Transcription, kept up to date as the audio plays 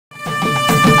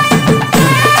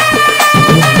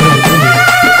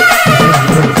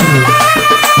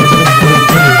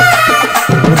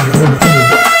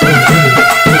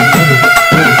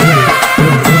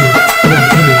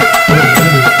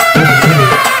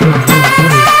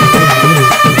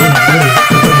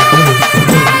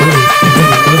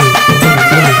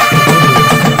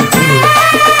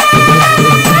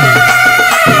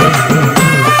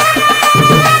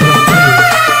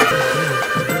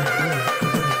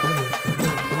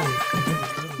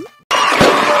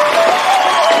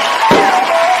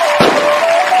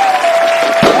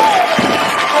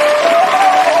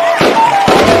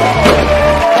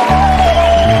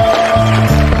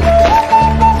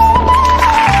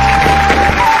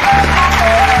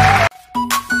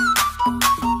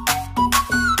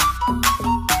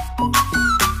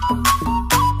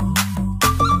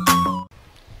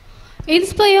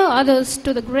Inspire others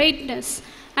to the greatness,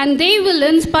 and they will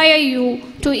inspire you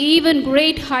to even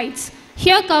great heights.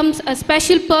 Here comes a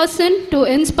special person to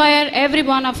inspire every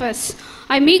one of us.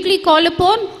 I meekly call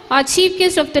upon our chief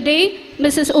guest of the day,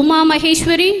 Mrs. Uma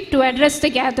Maheshwari, to address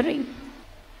the gathering.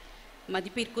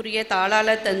 மதிப்பிற்குரிய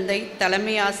தாளாளர் தந்தை,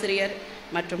 தலைமை ஆசிரியர்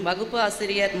மற்றும் வகுப்பு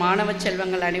ஆசிரியர், மாணவ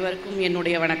செல்வங்கள் அனைவருக்கும்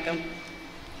என்னுடைய வணக்கம்.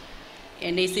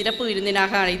 என்னை சிறப்பு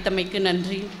விருந்தினராக அழைத்தமைக்கு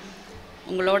நன்றி.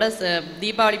 உங்களோட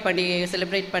தீபாவளி பண்டிகையை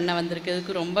செலிப்ரேட் பண்ண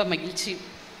வந்திருக்கிறதுக்கு ரொம்ப மகிழ்ச்சி.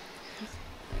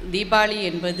 தீபாவளி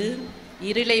என்பது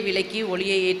இருளை விலக்கி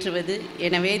ஒளியை ஏற்றுவது.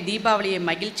 எனவே தீபாவளியை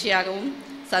மகிழ்ச்சியாகவும்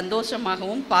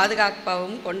சந்தோஷமாகவும்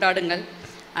பாதுகாப்பாகவும் கொண்டாடுங்கள்.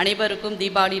 அனைவருக்கும்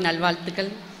தீபாவளி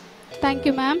நல்வாழ்த்துக்கள். Thank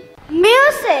you, ma'am.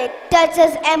 Music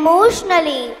touches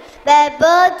emotionally where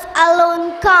words alone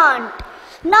can't.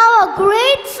 Now our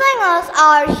great singers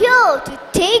are here to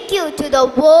take you to the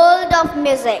world of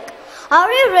music.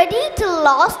 Are you ready to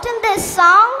lost in this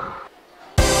song?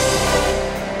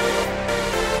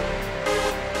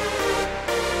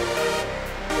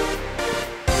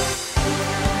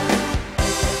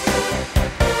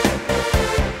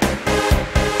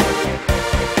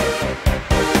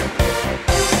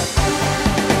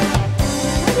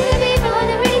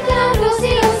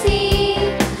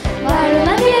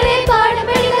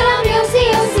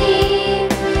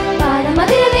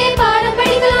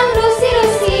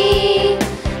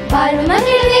 பாடும்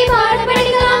மகிழ்வே பாடம்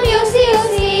படிக்கலாம்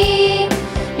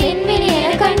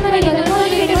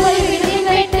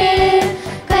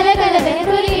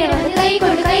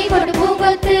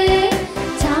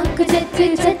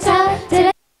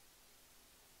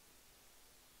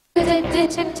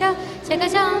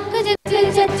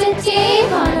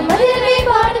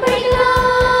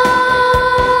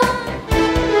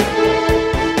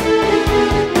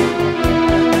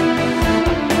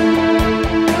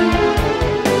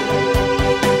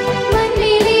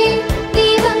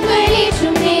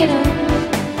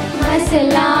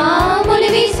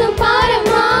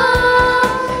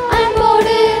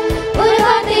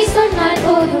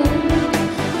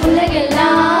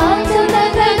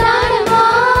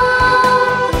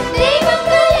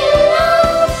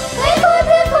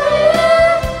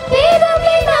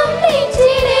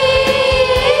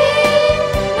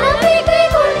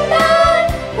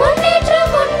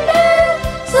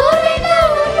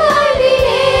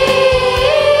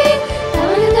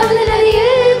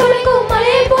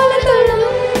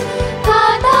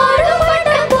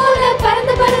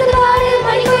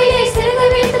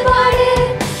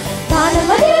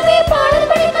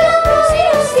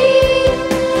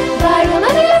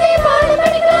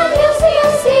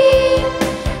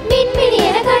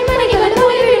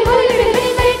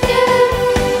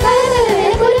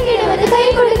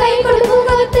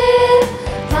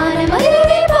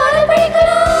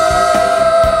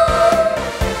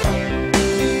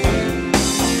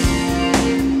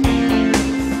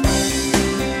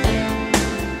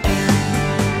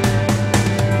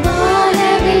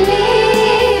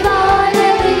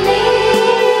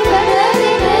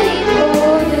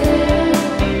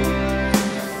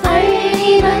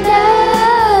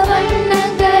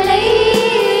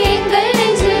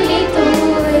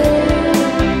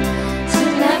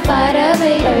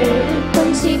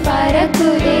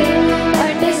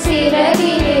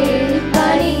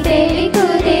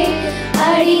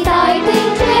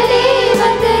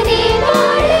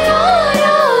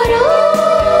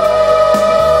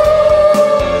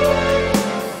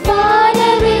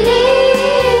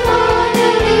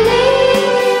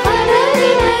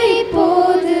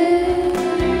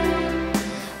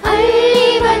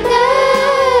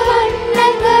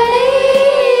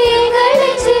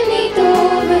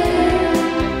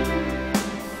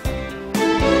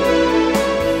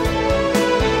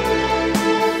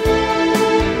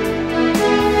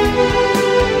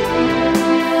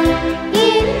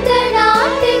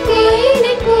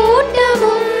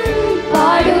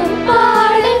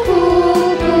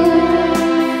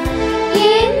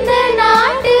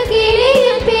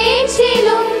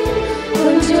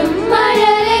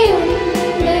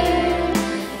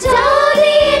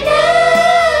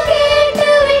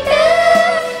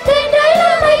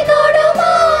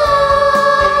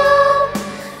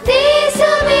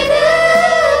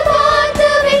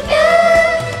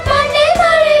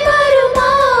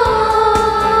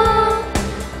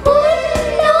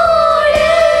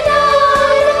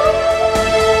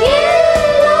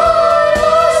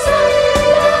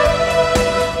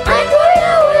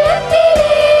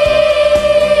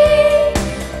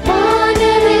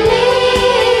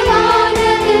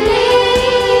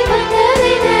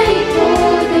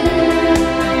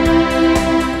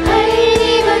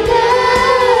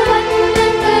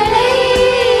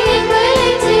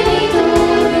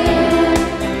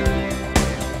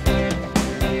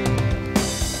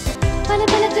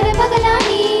பலபலக்கிற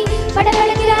பகலானி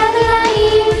படபடக்கிற அகலானி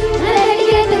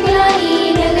மலரடிக்கிற துகலானி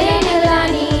நகரே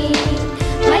நகலானி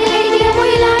மலரடிக்கிற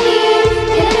முயலானி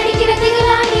திறனடிக்கிற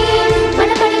திகலானி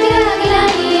மனமடிக்கிற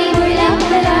அகலானி முள்ளா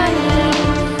முடலானி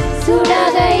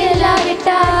சூடாக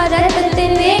இல்லாவிட்டால்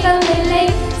ரத்தத்தின் வேகம் இல்லை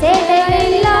சேட்டைகள்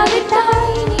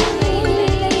இல்லாவிட்டால்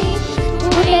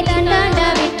ஊரை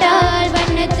தாண்டாவிட்டால்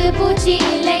வண்ணத்து பூச்சி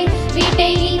இல்லை வீட்டை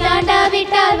நீ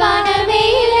தாண்டாவிட்டால் வானமே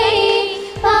இல்லை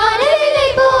வானவில்லை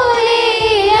போலே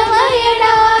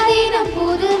இளமையடா தினம்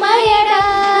புதுமையடா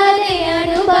அதை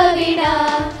அனுபவிடா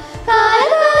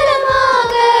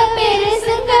காலகாலமாக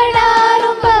பெருசுங்கடா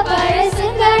ரொம்ப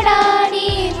பழசுங்கடா நீ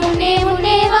முன்னே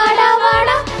முன்னே வாடா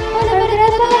வாடா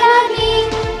பலபடுக்கிறானி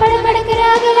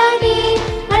படபடுக்கிறாகலானி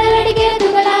அழகடிக்கிற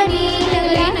துகலானி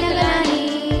நகலே நகலானி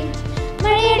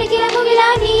மழையடிக்கிற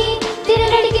முகிலானி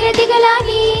திரளடிக்கிற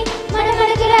திகலானி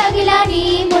மனமடுக்கிற அகிலானி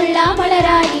முள்ளா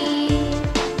மலராணி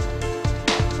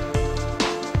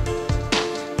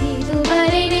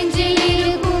இதுவரை நெஞ்சில்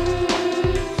இருக்கும்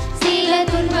சில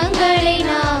துன்பங்களை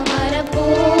நாம்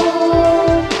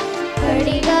மறப்போம்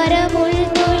கடிகாரம் உள்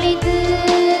தொலைத்து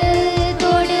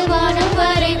தொடுவானம்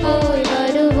வரை போய்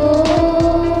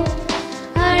வருவோம்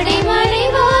அடைமழை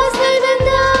வாசல்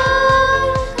வந்தால்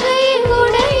கையில்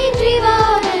கூட இன்றி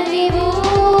வாழறிவோம்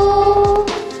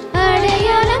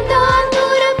அடையாளம் தான்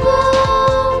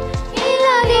துறப்போம்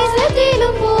எல்லா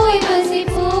தேசத்திலும் போய்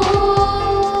வசிப்போம்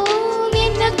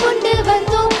என்ன கொண்டு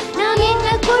வந்தோம் நாம் என்ன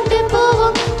கொண்டு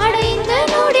போவோம் அட இந்த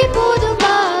நொடி போதும்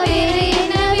வேறு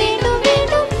என்ன வேண்டும்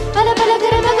வேண்டும்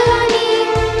பலபலக்கிற பகலானி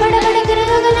படபடக்கிற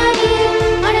பகலானி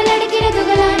மணல் அடிக்கிற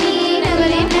துகலானி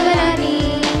நகலே நகரானி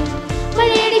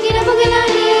மழையடிக்கிற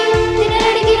முகிலானி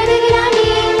திணறடிக்கிற திகலானி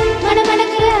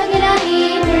மனமடக்கிற அகிலானி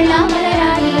முள்ளா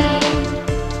மலராணி.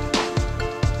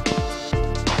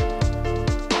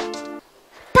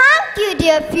 Thank you,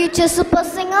 dear future super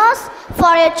singers,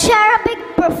 for your cherubic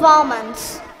performance.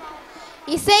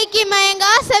 இசைக்கு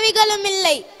மயங்கா செவிகளும்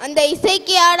இல்லை, அந்த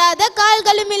இசைக்கு ஆடாத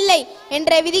கால்களும் இல்லை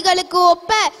என்ற விதிகளுக்கு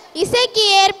ஒப்ப இசைக்கு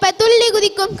ஏற்ப துள்ளி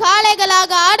குதிக்கும்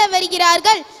காளைகளாக ஆட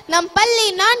வருகிறார்கள் நம் பள்ளி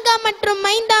 4ஆம் மற்றும்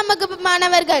 5ஆம் வகுப்பு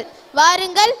மாணவர்கள்.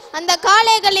 வாருங்கள் அந்த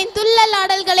காளைகளின் துள்ளல்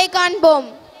ஆடல்களை காண்போம்.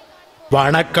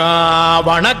 வணக்கம்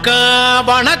வணக்கம்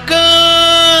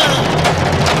வணக்கம்.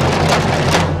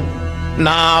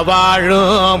 நான்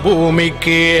வாழும்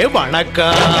பூமிக்கு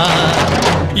வணக்கம்.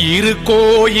 இருக்கோ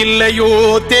இல்லையோ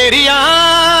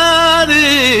தெரியாது,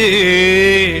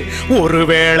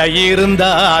 ஒருவேளை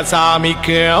இருந்தா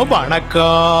சாமிக்கு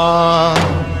வணக்கம்.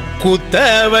 குத்த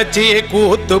வச்சு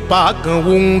கூத்து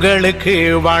பார்க்கும் உங்களுக்கு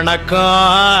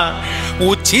வணக்கம்.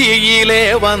 உச்சியிலே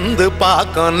வந்து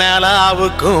பார்க்கும்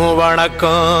நிலாவுக்கும்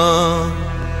வணக்கம்.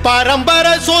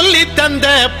 பரம்பரை சொல்லி தந்த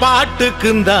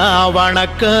பாட்டுக்குந்தான்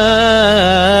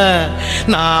வணக்கம்.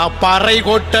 நான் பறை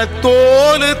கொட்ட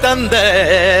தோல் தந்த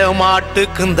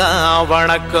மாட்டுக்குந்தான்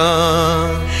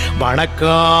வணக்கம்.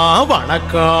 வணக்கம்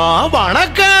வணக்கம்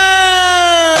வணக்கம்.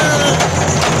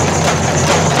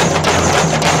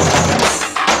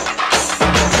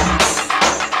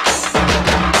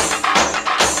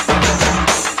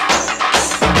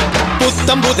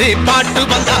 புத்தம்புது பாட்டு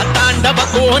வந்தா தாண்டவ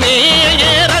கோனே,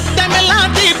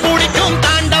 ரத்தமெல்லாம் தீ பிடிக்கும்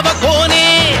தாண்டவ கோனே.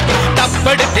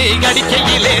 தப்படுத்து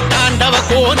அடிக்கையிலே தாண்டவ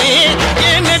கோனே,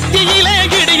 என் நெத்தியிலே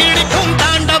இடி இடிக்கும்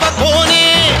தாண்டவ கோனே.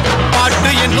 பாட்டு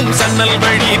என்னும் சன்னல்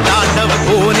வழி தாண்டவ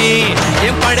கோனே,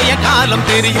 என் பழைய காலம்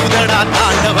தெரியுதடா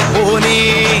தாண்டவ கோனே.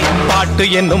 பாட்டு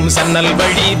என்னும் சன்னல்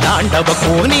வழி தாண்டவ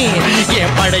கோனே,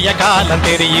 என் பழைய காலம்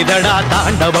தெரியுதடா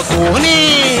தாண்டவ கோனே.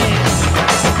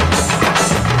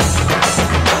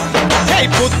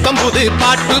 புத்தம்புது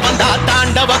பாட்டு வந்தா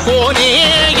தாண்டவ கோனே,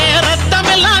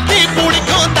 ரத்தமெல்லாம் தீ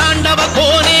பிடிக்கும் தாண்டவ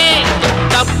கோனே.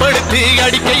 தப்படுத்து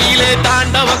அடிக்கையிலே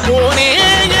தாண்டவ கோனே,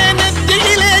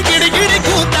 நெத்தியிலே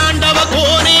கிடுகிடுக்கும் தாண்டவ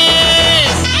கோனே.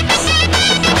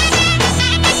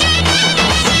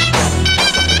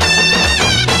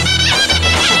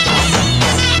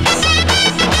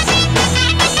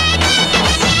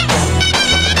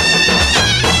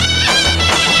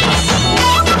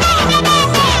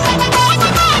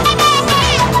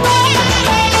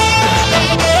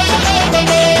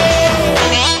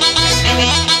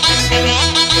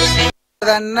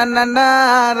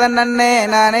 நன்னே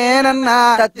நானே நன்னா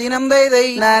சத்தினம் தை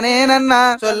நானே நன்னா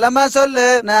சொல்லமா சொல்லு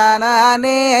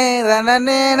நானே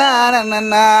நன்னே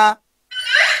நானண்ணா.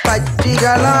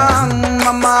 பட்சிகளாம்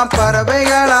அம்மா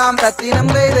பறவைகளாம்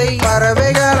சத்தினம் தை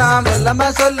பறவைகளாம் சொல்லமா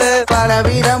சொல்லு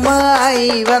பலவிதமாய்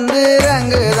வந்து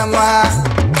ரங்குதம்மா.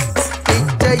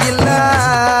 பிச்சை இல்ல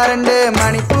ரெண்டு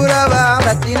மணிப்புறவா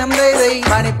ரத்தினம் தைதை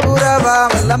மணிப்புறவா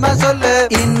வல்லமா சொல்லு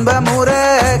இன்பமுற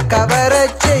கவர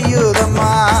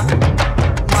செய்யுதம்மா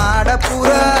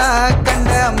மாடப்புறா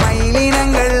கண்ட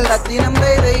மயிலினங்கள் ரத்தினம்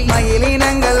தைதை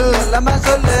மயிலினங்கள் வல்லமா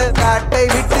சொல்லு காட்டை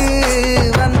விட்டு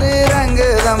வந்து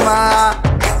ரங்குதம்மா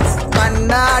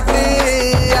பன்னாட்டு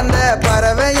அந்த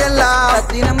பறவையெல்லாம்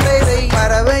ரத்தினம் தைதை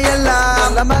பறவையெல்லாம்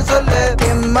வல்லமா சொல்லு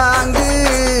எம்மாங்கு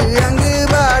அங்கு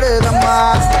பாடுதம்மா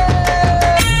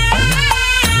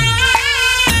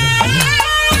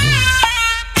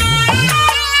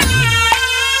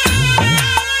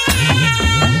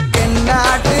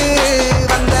தென்னாட்டு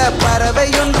வந்த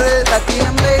பறவையொன்று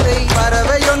ரத்தினம் தைதை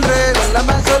பறவையொன்று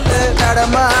வல்லமா சொல்லு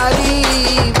நடமாறி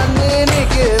வந்து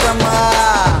நிற்குதம்மா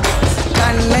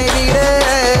கண்ணை விட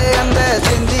அந்த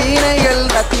செந்தீனைகள்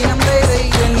ரத்தினம் தைதை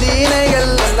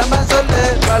செந்தீனைகள் வல்லமா சொல்லு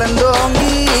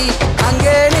வளர்ந்தோங்கி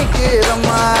அங்கே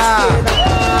நிற்குதம்மா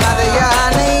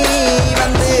யானை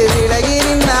வந்து விலகி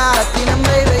நின்னா ரத்தினம்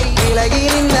தைதை விலகி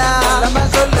நின்னா வல்லமா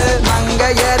சொல்லு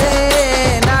மங்கையரே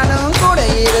நானும் கூட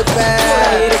இருப்பேன்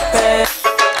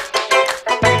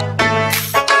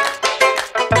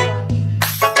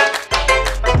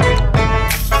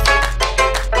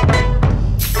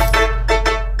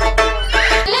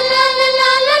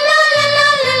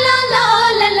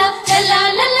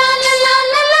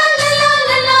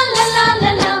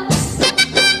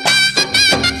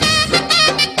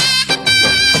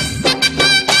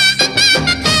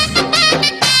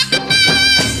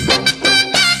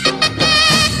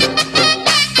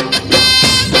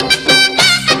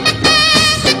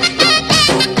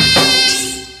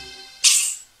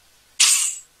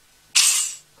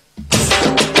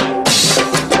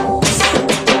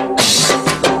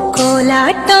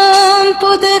கோலாட்டம்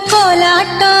புது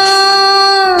கோலாட்டம்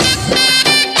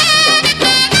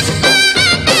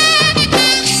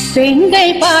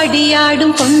பெண்கள்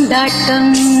பாடியாடும்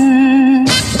கொண்டாட்டம்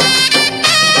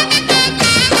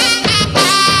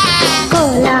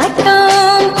கோலாட்டம்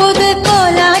புது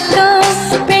கோலாட்டம்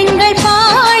பெண்கள்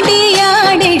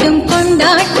பாடியாடிடும்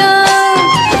கொண்டாட்டம்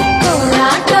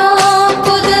கோலாட்டம்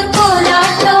புது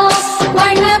கோலாட்டம்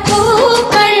வண்ண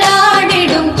பூக்கள்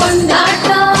ஆடிடும்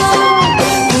கொண்டாட்டம்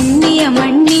புண்ணிய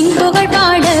மண்ணின் புகழ்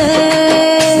பாட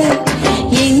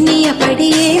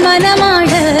எண்ணியபடியே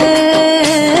மனமாட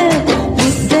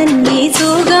முத்தன்னே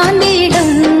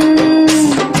சோகாந்திடம்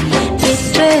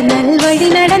பெற்ற நல்வழி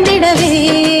நடந்திடவே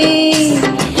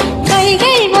கைகள்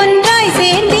ஒன்றாய்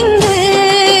சேர்ந்திங்கு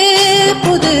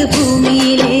புது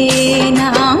பூமியிலே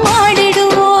நாம்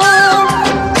ஆடிடுவோம்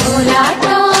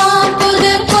கோலாட்டம்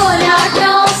புது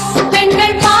கோலாட்டம்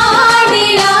பெண்கள் பாடி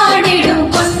ஆடிடும்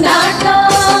கொண்டாட்டம்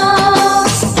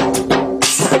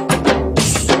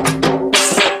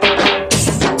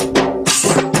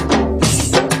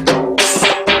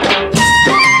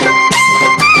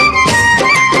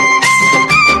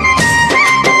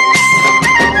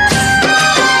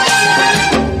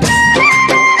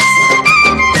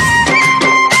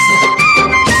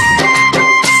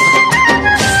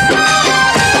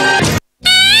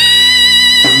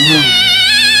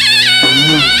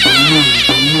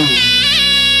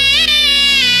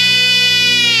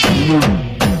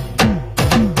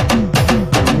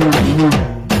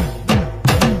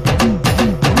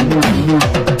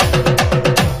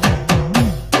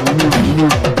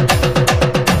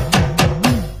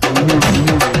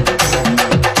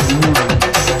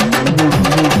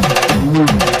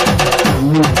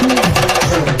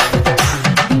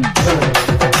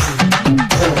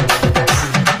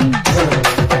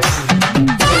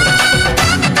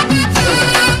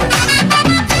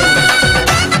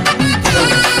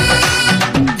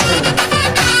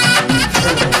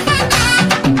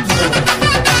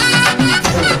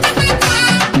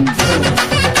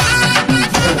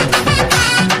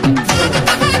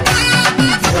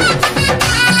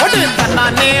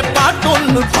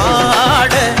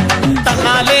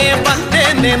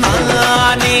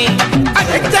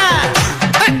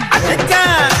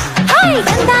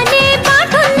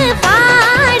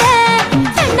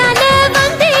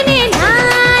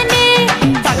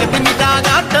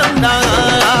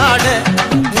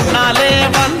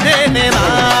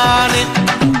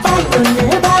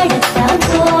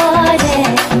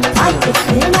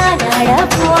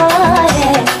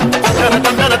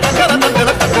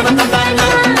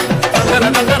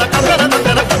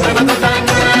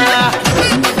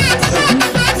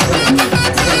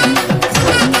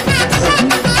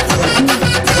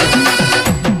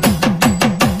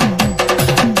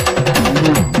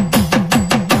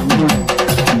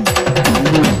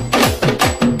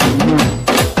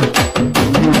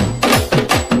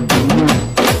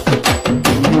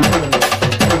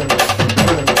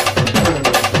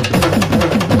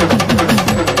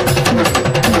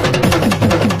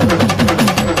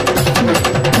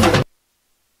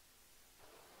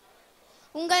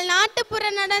எங்கள் நாட்டுப்புற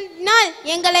நடனால்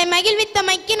எங்களை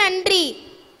மகிழ்வித்தமைக்கு நன்றி.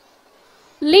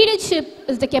 Leadership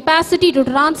is the capacity to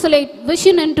translate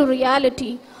vision into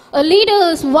reality. A leader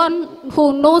is one who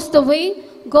knows the way,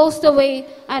 goes the way,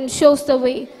 and shows the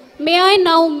way. May I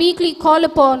now meekly call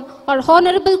upon our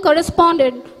honorable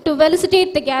correspondent to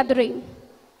felicitate the gathering.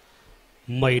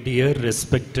 My dear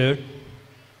respected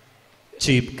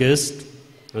chief guest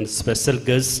and special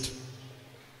guest,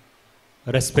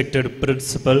 respected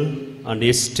principal and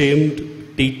esteemed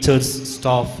teachers,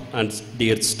 staff, and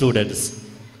dear students,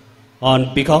 on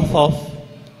behalf of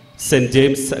St.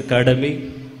 James Academy,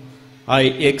 I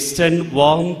extend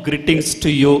warm greetings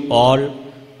to you all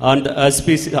on the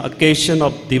auspicious occasion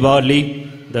of Diwali,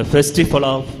 the festival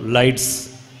of lights.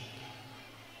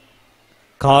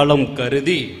 காலம்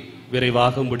கருதி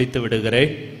விரைவாக முடித்து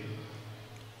விடுகிறேன்.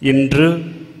 இன்று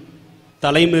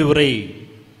தலைமை உரை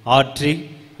ஆற்றி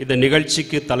இந்த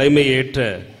நிகழ்ச்சிக்கு தலைமை ஏற்ற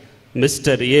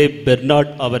மிஸ்டர் ஏ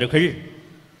பெர்னார்ட் அவர்கள்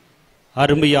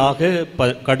அருமையாக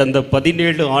கடந்த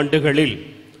 17 ஆண்டுகளில்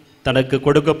தனக்கு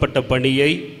கொடுக்கப்பட்ட பணியை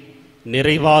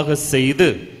நிறைவாக செய்து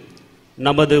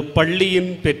நமது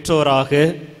பள்ளியின் பெற்றோராக,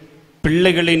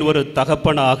 பிள்ளைகளின் ஒரு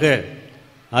தகப்பனாக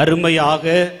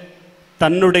அருமையாக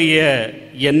தன்னுடைய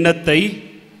எண்ணத்தை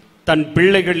தன்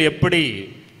பிள்ளைகள் எப்படி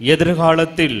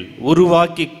எதிர்காலத்தில்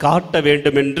உருவாக்கி காட்ட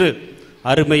வேண்டும் என்று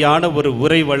அருமையான ஒரு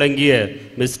உரை வழங்கிய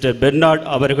மிஸ்டர் பெர்னார்ட்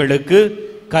அவர்களுக்கு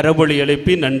கரவொலி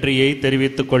எழுப்பி நன்றியை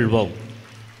தெரிவித்துக் கொள்வோம்.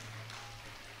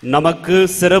 நமக்கு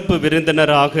சிறப்பு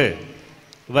விருந்தினராக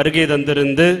வருகை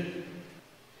தந்திருந்து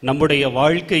நம்முடைய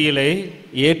வாழ்க்கையிலே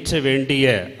ஏற்ற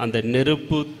வேண்டிய அந்த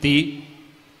நெருப்பு தீ,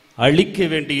 அழிக்க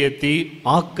வேண்டிய தீ,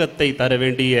 ஆக்கத்தை தர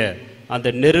வேண்டிய அந்த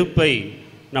நெருப்பை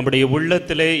நம்முடைய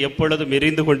உள்ளத்திலே எப்பொழுதும்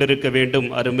எரிந்து கொண்டிருக்க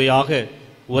வேண்டும் அருமையாக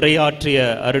உரையாற்றிய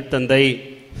அருட்தந்தை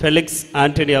ஃபெலிக்ஸ்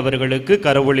ஆண்டனி அவர்களுக்கு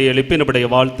கரவொலி எழுப்பி நம்முடைய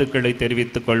வாழ்த்துக்களை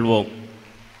தெரிவித்துக் கொள்வோம்.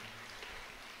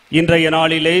 இன்றைய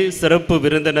நாளிலே சிறப்பு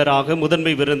விருந்தினராக,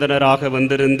 முதன்மை விருந்தினராக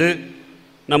வந்திருந்து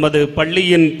நமது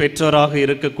பள்ளியின் பெற்றோராக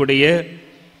இருக்கக்கூடிய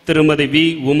திருமதி வி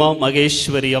உமா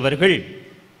மகேஸ்வரி அவர்கள்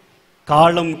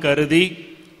காலம் கருதி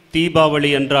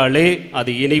தீபாவளி என்றாலே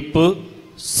அது இனிப்பு,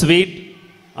 ஸ்வீட்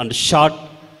அண்ட் ஷார்ட்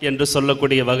என்று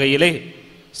சொல்லக்கூடிய வகையிலே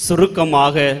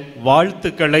சுருக்கமாக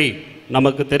வாழ்த்துக்களை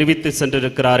நமக்கு தெரிவித்து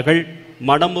சென்றிருக்கிறார்கள்.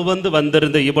 மனமுவந்து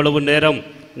வந்திருந்த இவ்வளவு நேரம்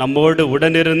நம்மோடு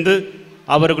உடனிருந்து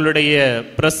அவர்களுடைய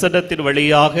பிரசன்னத்தின்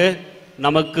வழியாக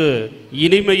நமக்கு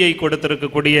இனிமையை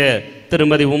கொடுத்திருக்கக்கூடிய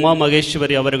திருமதி உமா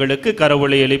மகேஸ்வரி அவர்களுக்கு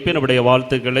கரவொலி எழுப்பி நம்முடைய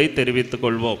வாழ்த்துக்களை தெரிவித்துக்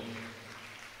கொள்வோம்.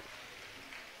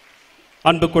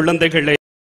 அன்பு குழந்தைகளை,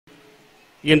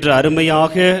 இன்று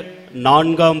அருமையாக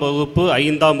 4ஆம் வகுப்பு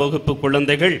 5ஆம் வகுப்பு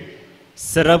குழந்தைகள்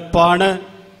சிறப்பான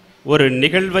ஒரு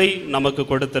நிகழ்வை நமக்கு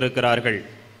கொடுத்திருக்கிறார்கள்.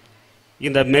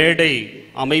 இந்த மேடை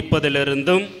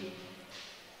அமைப்பதிலிருந்தும்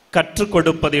கற்றுக்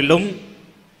கொடுப்பதிலும்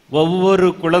ஒவ்வொரு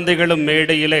குழந்தைகளும்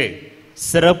மேடையிலே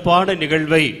சிறப்பான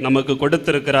நிகழ்வை நமக்கு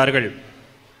கொடுத்திருக்கிறார்கள்.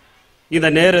 இந்த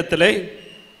நேரத்தில்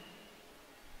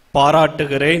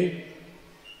பாராட்டுகிறேன்,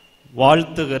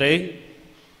 வாழ்த்துகிறேன்.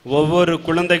 ஒவ்வொரு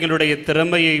குழந்தைகளுடைய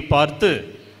திறமையை பார்த்து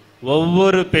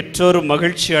ஒவ்வொரு பெற்றோரும்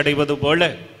மகிழ்ச்சி அடைவது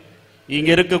போல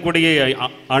இங்கே இருக்கக்கூடிய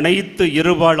அனைத்து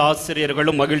இருபால்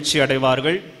ஆசிரியர்களும் மகிழ்ச்சி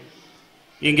அடைவார்கள்.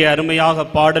 இங்கே அருமையாக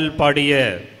பாடல் பாடிய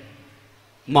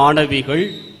மாணவிகள்,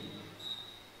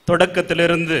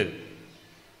 தொடக்கத்திலிருந்து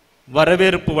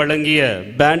வரவேற்பு வழங்கிய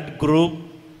பேண்ட் குரூப்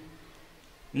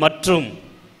மற்றும்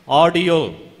ஆடியோ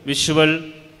விஷுவல்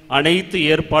அனைத்து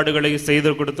ஏற்பாடுகளையும்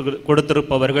செய்து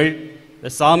கொடுத்திருப்பவர்கள்,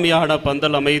 சாமியான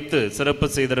பந்தல் அமைத்து சிறப்பு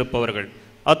செய்திருப்பவர்கள்,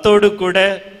 அத்தோடு கூட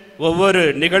ஒவ்வொரு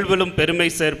நிகழ்விலும் பெருமை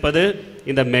சேர்ப்பது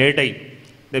இந்த மேடை.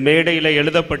 இந்த மேடையில்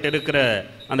எழுதப்பட்டிருக்கிற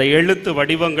அந்த எழுத்து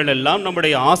வடிவங்கள் எல்லாம்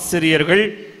நம்முடைய ஆசிரியர்கள்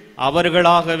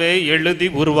அவர்களாகவே எழுதி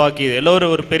உருவாக்கி,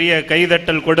 எல்லோரும் ஒரு பெரிய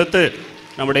கைதட்டல் கொடுத்து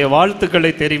நம்முடைய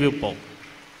வாழ்த்துக்களை தெரிவிப்போம்.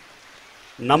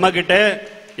 நம்மக்கிட்ட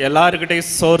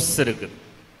எல்லாருக்கிட்டையும் சோர்ஸ் இருக்குது,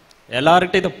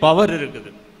 எல்லாருக்கிட்டையும் பவர்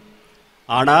இருக்குது.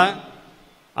 ஆனால்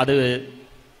அது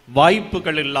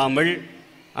வாய்ப்புகள் இல்லாமல்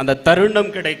அந்த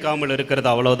தருணம் கிடைக்காமல் இருக்கிறது,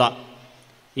 அவ்வளோதான்.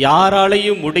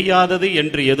 யாராலையும் முடியாதது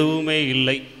என்று எதுவுமே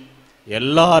இல்லை,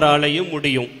 எல்லாராலையும்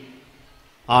முடியும்.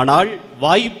 ஆனால்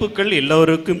வாய்ப்புகள்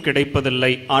எல்லோருக்கும்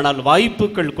கிடைப்பதில்லை. ஆனால்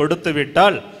வாய்ப்புகள் கொடுத்து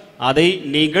விட்டால் அதை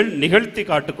நீங்கள் நிகழ்த்தி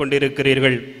காட்டு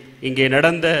கொண்டிருக்கிறீர்கள். இங்கே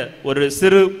நடந்த ஒரு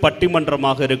சிறு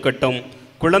பட்டிமன்றமாக இருக்கட்டும்,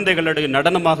 குழந்தைகளுடைய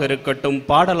நடனமாக இருக்கட்டும்,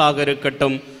 பாடலாக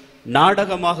இருக்கட்டும்,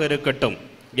 நாடகமாக இருக்கட்டும்,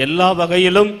 எல்லா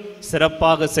வகையிலும்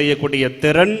சிறப்பாக செய்யக்கூடிய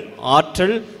திறன்,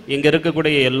 ஆற்றல் இங்கே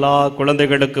இருக்கக்கூடிய எல்லா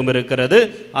குழந்தைகளுக்கும் இருக்கிறது.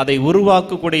 அதை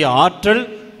உருவாக்கக்கூடிய ஆற்றல்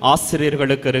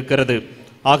ஆசிரியர்களுக்கு இருக்கிறது.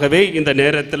 ஆகவே இந்த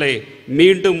நேரத்தில்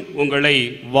மீண்டும் உங்களை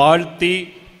வாழ்த்தி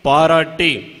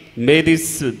பாராட்டி, me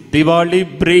this Diwali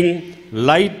bring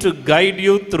light to guide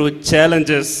you through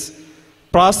challenges,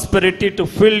 prosperity to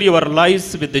fill your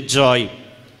lives with joy,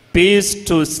 peace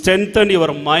to strengthen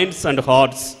your minds and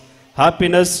hearts,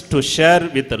 happiness to share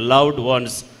with loved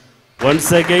ones.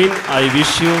 Once again, I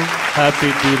wish you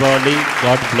happy Diwali.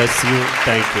 God bless you.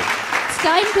 Thank you. It's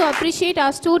time to appreciate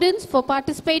our students for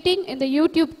participating in the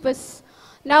YouTube quiz.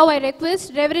 Now I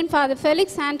request Reverend Father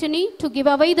Felix Anthony to give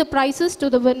away the prizes to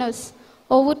the winners.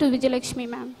 Over to Vijayalakshmi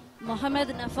ma'am. Mohammed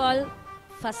Nafal,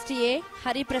 first A.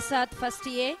 Hari Prasad, first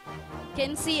A.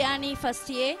 Kensi Annie, first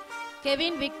A.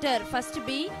 Kevin Victor, first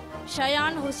B.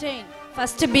 Shayan Hussain,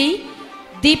 first B.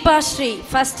 Deepa Shri,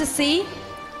 first C.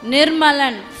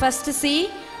 Nirmalan, first C.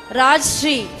 Raj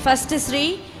Shri, first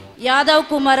Shri. Yadav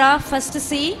Kumara, first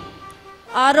C.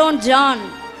 Aaron John,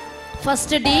 first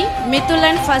D.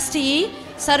 Mithulan, first E.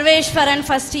 Sarveshwaran,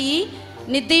 first E.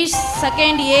 Nitish,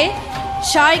 second A.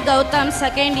 Shai Gautam,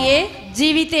 second A.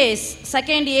 Jivitesh,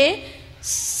 second A.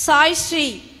 Sai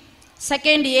Shri,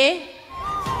 second A.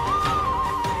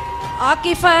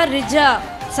 Akifa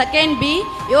Rija, second B.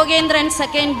 Yogendran,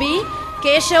 second B.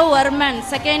 Keshav Varman,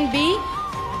 second B.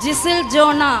 Jisil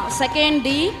Jonah, second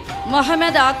D.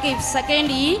 Mohammed Akif, second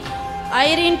E.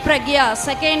 Irene Pragya,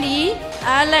 second E.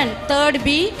 Alan, third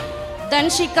B.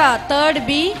 Danshika, third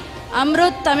B.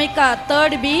 Amrut Tamika,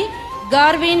 third B.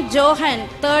 Garvin Johan,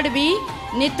 third B.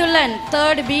 Nithulan,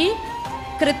 third B.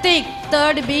 Kritik,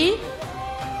 third B.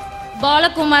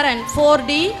 Balakumaran,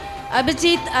 4D.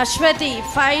 Abhijit Ashwati,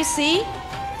 5C.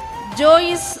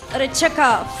 Joyce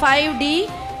Richaka, 5D.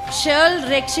 Shirl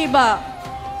Rekshiba,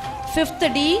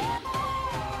 5th D.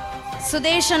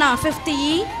 Sudeshana, 5th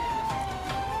E.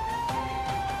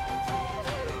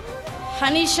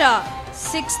 Hanisha,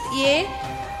 6th A.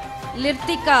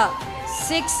 Lirtika,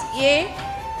 6th A.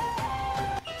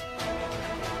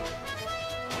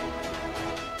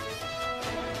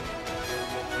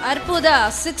 Arpuda,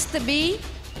 6th B.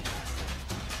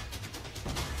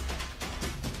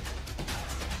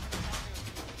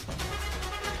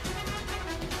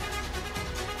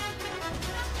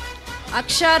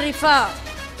 Akshar Rifa,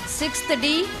 6th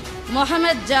D.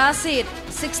 Mohammed Jasir,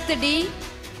 6th D.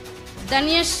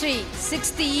 Danyashri,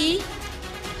 6th E.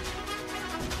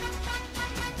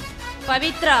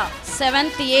 Pavitra,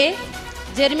 7th A.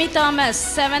 Jeremy Thomas,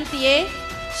 7th A.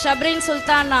 Shabrin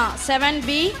Sultana,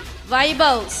 7B.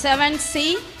 Vaibhav,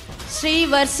 7C. Sri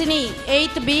Varsini,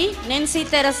 8th B. Nancy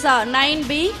Teresa,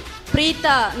 9B.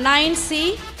 Preeta,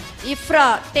 9C.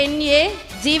 Ifra, 10A.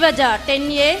 Jeevaja,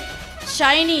 10A.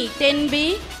 Shiny,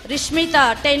 10B.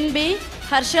 Rishmita, 10B.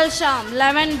 Harshal Sham,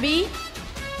 11B.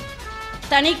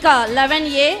 Tanika,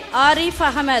 11A. Arif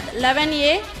Ahmed,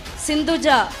 11A.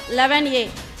 Sindhuja, 11A.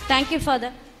 Thank you,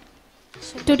 Father.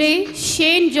 Today,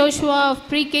 Shane Joshua of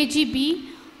Pre-KG B,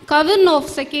 Kavin of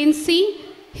 2nd C,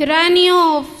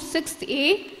 Hirania of 6th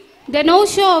A,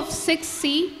 Denosha of 6th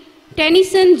C,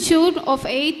 Tennyson Jude of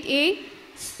 8th A,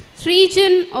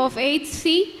 Srijan of 8th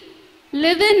C,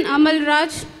 Livin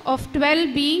Amalraj of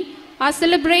 12B are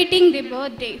celebrating their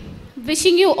birthday.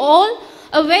 Wishing you all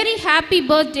a very happy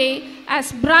birthday,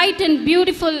 as bright and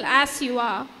beautiful as you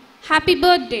are. Happy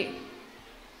birthday.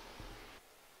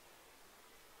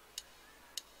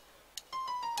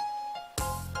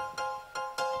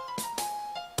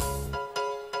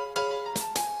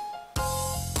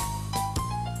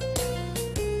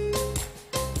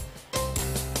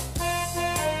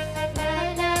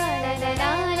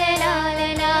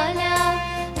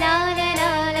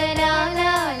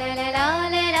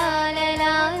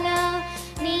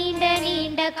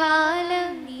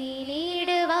 காலம்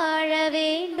need வாழ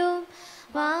வேண்டும்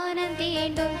வானம்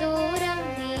தீண்டும் தூரம்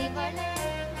நீ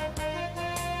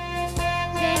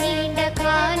நீண்ட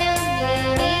காலம்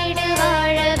need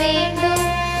வாழ வேண்டும்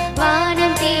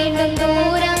வானம் தீண்டும்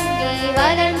தூரம் நீ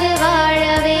வளர்ந்து வாழ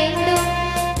வேண்டும்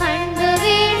அன்பு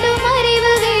வேண்டும்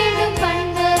அறிவு வேண்டும்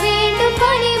பண்பு வேண்டும்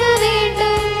பணிவு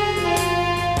வேண்டும்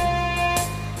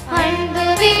அன்பு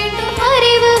வேண்டும்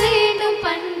அறிவு வேண்டும்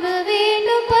பண்பு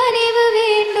வேண்டும் பணிவு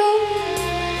வேண்டும்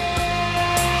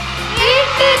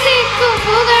எட்டு திக்கும்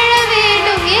புகழ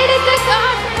வேண்டும் எடுத்து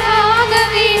காட்டாக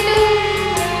வேண்டும்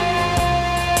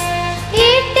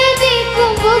எட்டு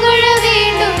திக்கும் புகழ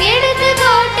வேண்டும் எடுத்து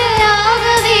காட்டாக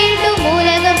வேண்டும்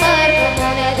உலகம் பார்க்கும்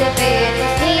உலக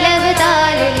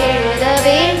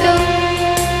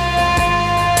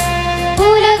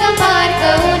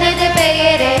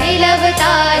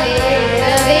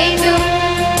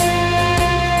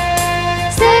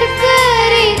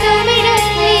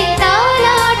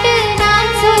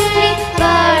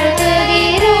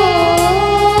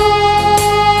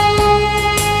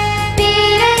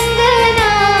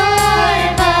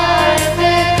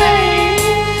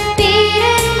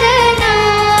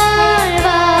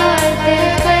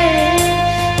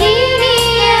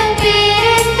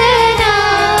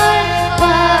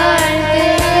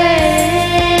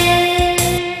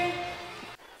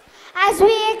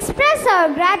express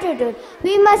our gratitude,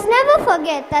 we must never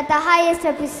forget that the highest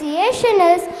appreciation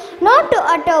is not to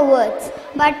utter words,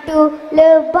 but to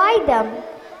live by them.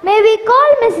 May we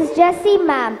call Mrs. Jessie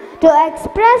Ma'am to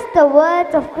express the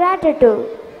words of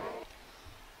gratitude.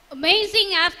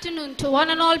 Amazing afternoon to one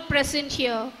and all present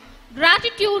here.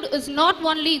 Gratitude is not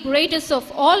only greatest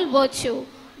of all virtue,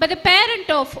 but the parent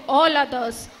of all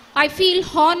others. I feel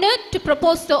honored to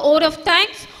propose the oath of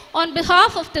thanks on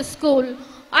behalf of the school.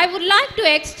 I would like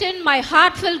to extend my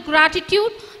heartfelt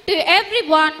gratitude to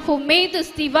everyone who made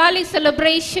this Diwali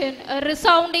celebration a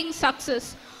resounding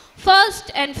success.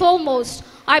 First and foremost,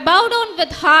 I bow down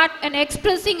with heart and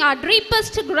expressing our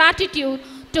deepest gratitude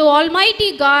to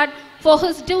Almighty God for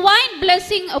His divine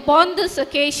blessing upon this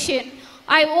occasion.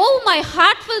 I owe my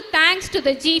heartfelt thanks to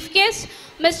the chief guest,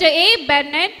 Mr. A.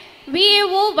 Bernard,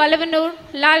 VAO Valavanur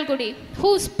Lalgudi,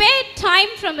 who spared time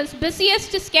from his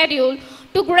busiest schedule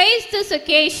to grace this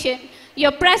occasion.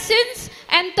 Your presence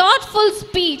and thoughtful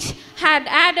speech had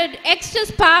added extra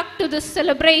spark to this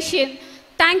celebration.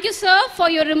 Thank you, sir, for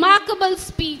your remarkable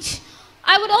speech.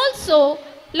 I would also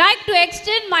like to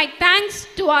extend my thanks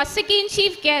to our second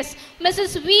chief guest,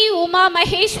 Mrs. V. Uma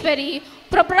Maheshwari,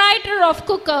 proprietor of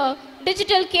Cooker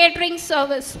Digital Catering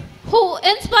Service, who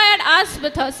inspired us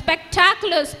with her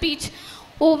spectacular speech,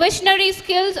 whose visionary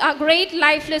skills are great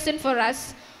life lesson for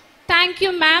us. Thank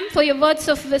you, ma'am, for your words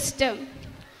of wisdom.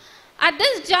 At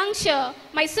this juncture,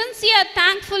 my sincere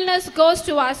thankfulness goes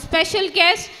to our special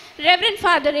guest, Reverend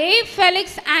Father A.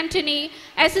 Felix Anthony,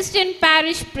 Assistant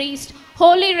Parish Priest,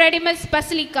 Holy Redimus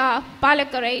Basilica,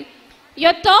 Palakarai.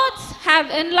 Your thoughts have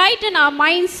enlightened our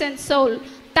minds and soul.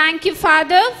 Thank you,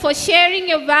 Father, for sharing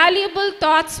your valuable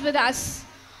thoughts with us.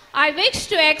 I wish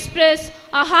to express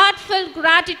a heartfelt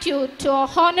gratitude to our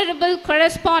honorable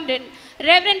correspondent,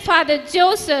 Reverend Father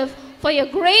Joseph, for your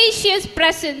gracious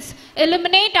presence,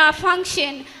 illuminate our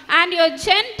function, and your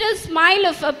gentle smile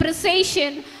of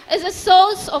appreciation is a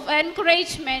source of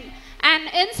encouragement and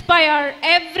inspire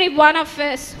every one of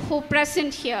us who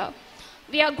present here.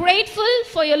 We are grateful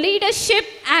for your leadership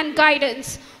and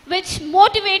guidance, which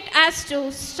motivate us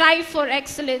to strive for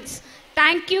excellence.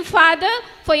 Thank you, Father,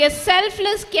 for your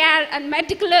selfless care and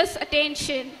meticulous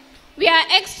attention. We are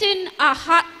extending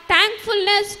our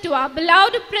thankfulness to our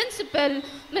beloved principal,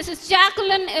 Mrs.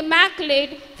 Jacqueline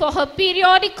Immaculate, for her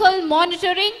periodical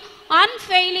monitoring,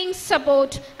 unfailing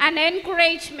support, and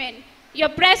encouragement. Your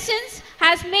presence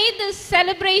has made this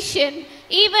celebration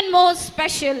even more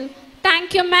special.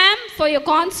 Thank you, ma'am, for your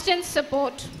constant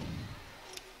support.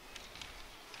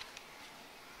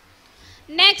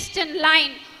 Next in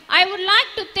line, I would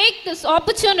like to take this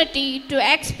opportunity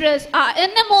to express our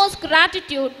innermost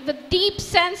gratitude with deep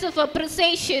sense of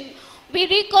appreciation. We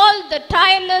recall the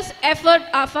tireless effort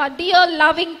of our dear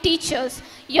loving teachers.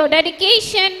 Your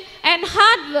dedication and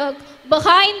hard work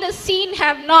behind the scene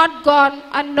have not gone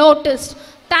unnoticed.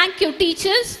 Thank you,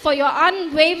 teachers, for your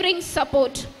unwavering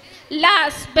support.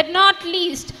 Last but not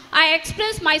least, I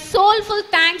express my soulful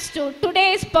thanks to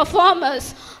today's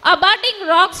performers, budding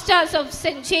rock stars of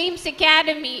St. James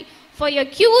Academy, for your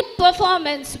cute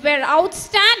performance were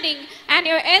outstanding and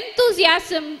your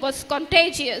enthusiasm was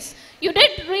contagious. You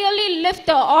did really lift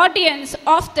the audience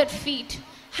off their feet.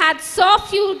 Hats off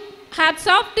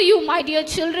to you, my dear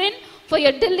children, for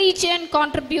your diligent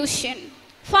contribution.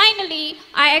 Finally,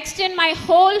 I extend my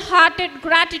wholehearted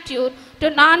gratitude to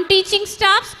non-teaching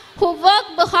staffs who work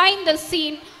behind the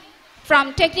scene.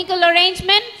 From technical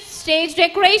arrangement, stage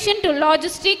decoration to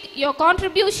logistics, your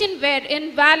contribution were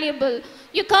invaluable.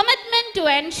 Your commitment to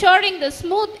ensuring the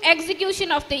smooth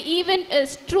execution of the event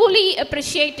is truly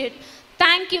appreciated.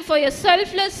 Thank you for your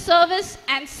selfless service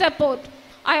and support.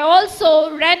 I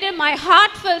also render my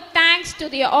heartfelt thanks to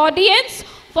the audience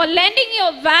for lending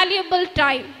your valuable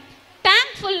time.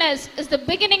 Thankfulness is the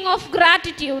beginning of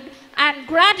gratitude, and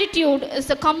gratitude is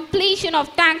the completion of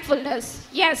thankfulness.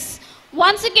 Yes,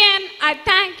 once again, I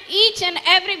thank each and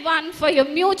everyone for your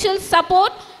mutual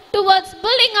support towards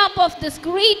building up of this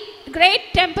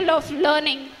great temple of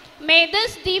learning. May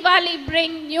this Diwali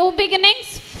bring new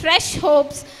beginnings, fresh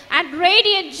hopes, and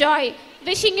radiant joy.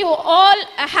 Wishing you all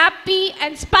a happy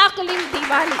and sparkling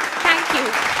Diwali. Thank you.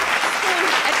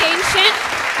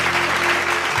 Attention.